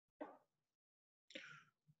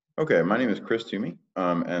Okay, my name is Chris Toomey,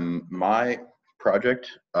 and my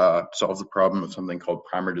project solves the problem of something called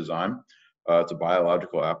primer design. It's a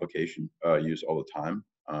biological application used all the time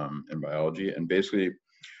in biology, and basically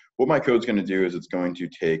what my code's going to do is it's going to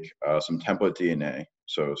take some template DNA,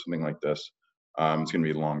 so something like this. It's going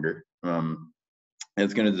to be longer, and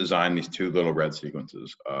it's going to design these two little red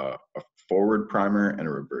sequences, a forward primer and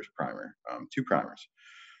a reverse primer, two primers.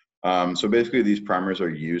 So basically, these primers are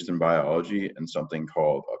used in biology in something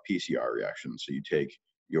called a PCR reaction. So you take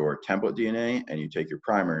your template DNA and you take your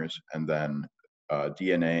primers, and then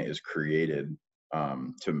DNA is created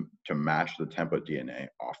to match the template DNA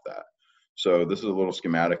off that. So this is a little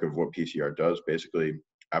schematic of what PCR does. Basically,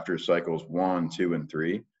 after cycles 1, 2, and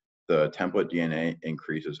 3, the template DNA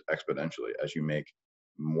increases exponentially as you make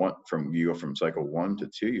you go from cycle 1 to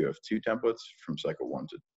 2, you have 2 templates. From cycle 1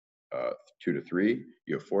 to 2 to 3,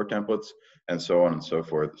 you have 4 templates, and so on and so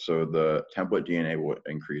forth. So the template DNA will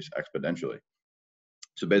increase exponentially.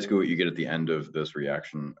 So basically what you get at the end of this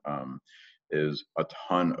reaction is a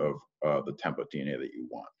ton of the template DNA that you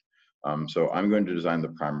want. So I'm going to design the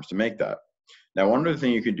primers to make that. Now, one other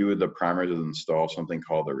thing you could do with the primers is install something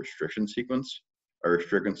called a restriction sequence. A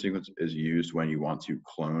restriction sequence is used when you want to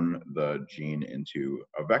clone the gene into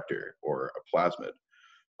a vector or a plasmid.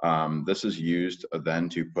 This is used then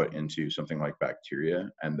to put into something like bacteria,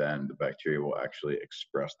 and then the bacteria will actually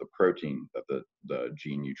express the protein that the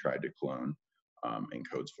gene you tried to clone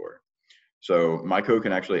encodes for. So my code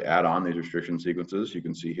can actually add on these restriction sequences. You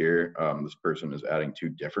can see here, this person is adding 2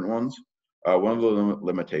 different ones. One of the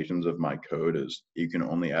limitations of my code is you can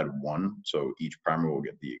only add 1, so each primer will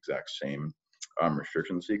get the exact same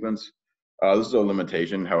restriction sequence. This is a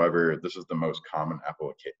limitation. However, this is the most common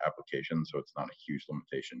application, so it's not a huge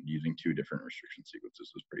limitation. Using 2 different restriction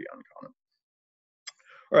sequences is pretty uncommon.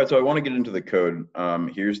 All right, so I want to get into the code.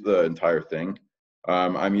 Here's the entire thing.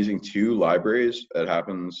 I'm using 2 libraries. It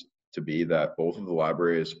happens to be that both of the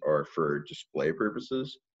libraries are for display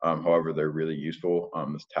purposes. However, they're really useful.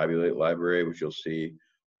 This tabulate library, which you'll see,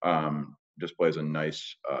 displays a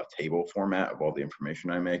nice table format of all the information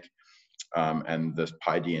I make. And this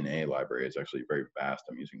PyDNA library is actually very fast.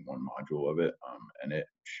 I'm using 1 module of it, and it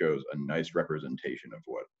shows a nice representation of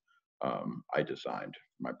what I designed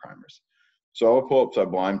for my primers. So I'll pull up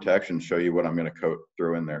Sublime Text and show you what I'm going to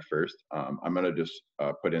throw in there first. I'm going to just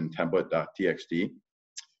put in template.txt.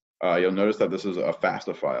 You'll notice that this is a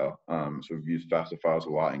FASTA file. So we've used FASTA files a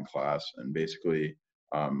lot in class, and basically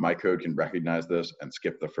my code can recognize this and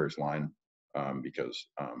skip the first line because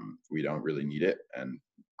we don't really need it. And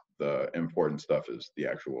the important stuff is the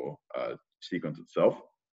actual sequence itself.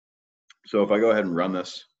 So if I go ahead and run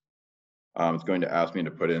this, it's going to ask me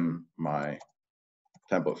to put in my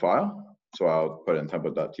template file. So I'll put in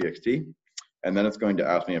template.txt, and then it's going to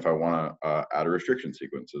ask me if I want to add a restriction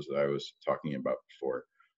sequence, as I was talking about before.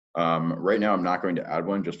 Right now, I'm not going to add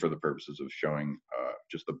one just for the purposes of showing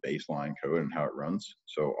just the baseline code and how it runs.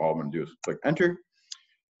 So all I'm going to do is click enter.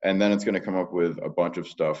 And then it's going to come up with a bunch of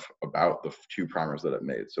stuff about the 2 primers that it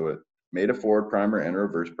made. So it made a forward primer and a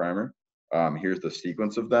reverse primer. Here's the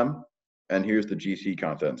sequence of them. And here's the GC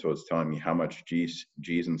content. So it's telling me how much G's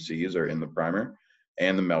and C's are in the primer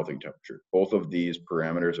and the melting temperature. Both of these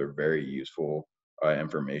parameters are very useful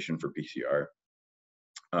information for PCR.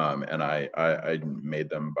 And I made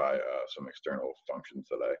them by some external functions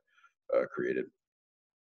that I created.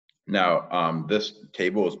 Now, this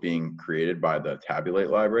table is being created by the tabulate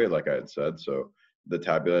library, like I had said. So the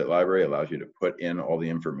tabulate library allows you to put in all the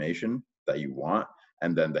information that you want,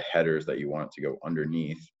 and then the headers that you want it to go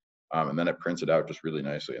underneath. And then it prints it out just really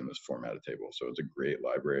nicely in this formatted table. So it's a great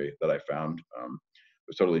library that I found. It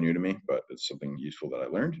was totally new to me, but it's something useful that I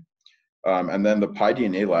learned. And then the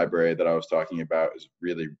PyDNA library that I was talking about is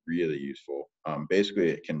really, really useful.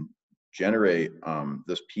 Basically, it can generate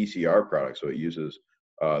this PCR product. So it uses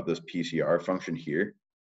this PCR function here.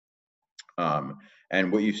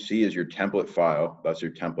 And what you see is your template file. That's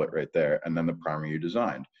your template right there. And then the primer you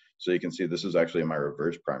designed. So you can see this is actually my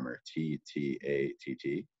reverse primer,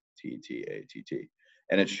 TTATT, TTATT.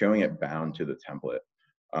 And it's showing it bound to the template.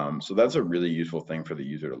 So that's a really useful thing for the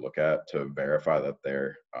user to look at to verify that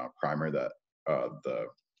their primer that the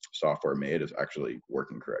software made is actually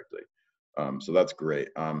working correctly. So that's great.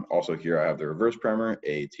 Also here I have the reverse primer,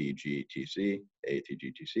 ATGTC,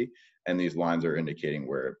 ATGTC, and these lines are indicating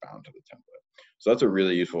where it bound to the template. So that's a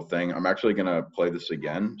really useful thing. I'm actually gonna play this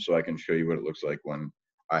again so I can show you what it looks like when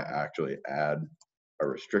I actually add a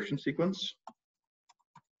restriction sequence.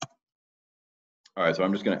 All right, so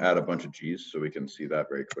I'm just gonna add a bunch of G's so we can see that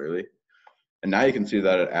very clearly. And now you can see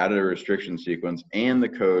that it added a restriction sequence, and the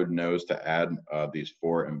code knows to add these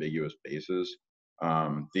 4 ambiguous bases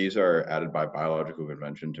These are added by biological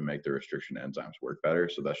convention to make the restriction enzymes work better.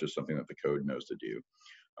 So that's just something that the code knows to do.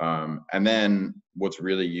 And then what's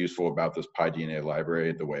really useful about this PyDNA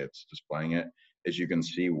library, the way it's displaying it, is you can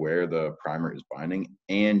see where the primer is binding,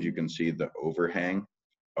 and you can see the overhang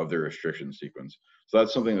of the restriction sequence. So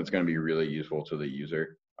that's something that's going to be really useful to the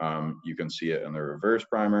user. You can see it in the reverse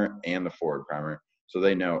primer and the forward primer. So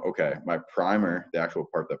they know, okay, my primer, the actual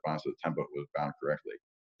part that binds to the template, was bound correctly.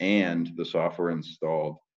 And the software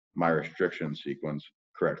installed my restriction sequence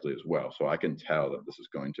correctly as well. So I can tell that this is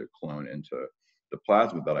going to clone into the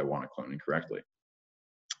plasmid that I want to clone incorrectly.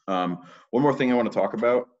 One more thing I want to talk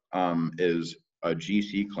about is a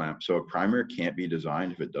GC clamp. So a primer can't be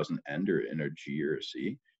designed if it doesn't end or in a G or a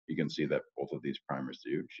C. You can see that both of these primers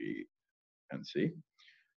do, G and C.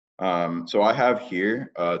 So I have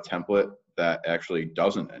here a template that actually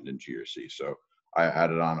doesn't end in G or C. So I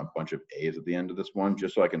added on a bunch of A's at the end of this one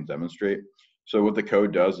just so I can demonstrate. So what the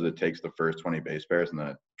code does is it takes the first 20 base pairs and then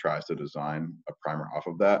it tries to design a primer off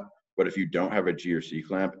of that. But if you don't have a G or C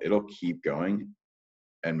clamp, it'll keep going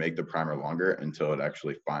and make the primer longer until it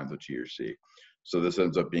actually finds a G or C. So this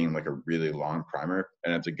ends up being like a really long primer,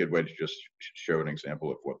 and it's a good way to just show an example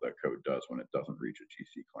of what that code does when it doesn't reach a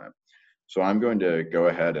GC clamp. So I'm going to go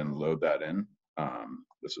ahead and load that in.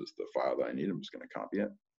 This is the file that I need. I'm just going to copy it.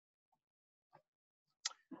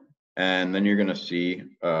 And then you're going to see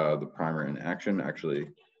the primer in action, actually.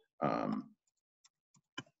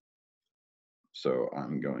 So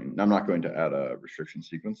I'm not going to add a restriction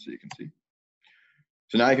sequence so you can see.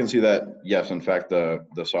 So now you can see that, yes, in fact,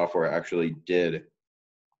 the software actually did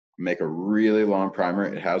make a really long primer.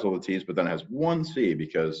 It has all the T's, but then it has one C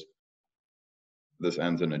because this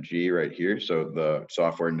ends in a G right here. So the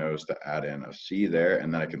software knows to add in a C there,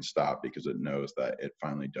 and then it can stop because it knows that it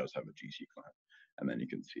finally does have a GC clamp. And then you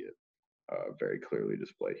can see it very clearly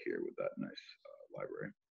displayed here with that nice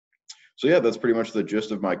library. So yeah, that's pretty much the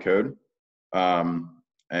gist of my code.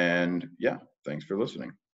 And yeah, thanks for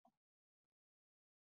listening.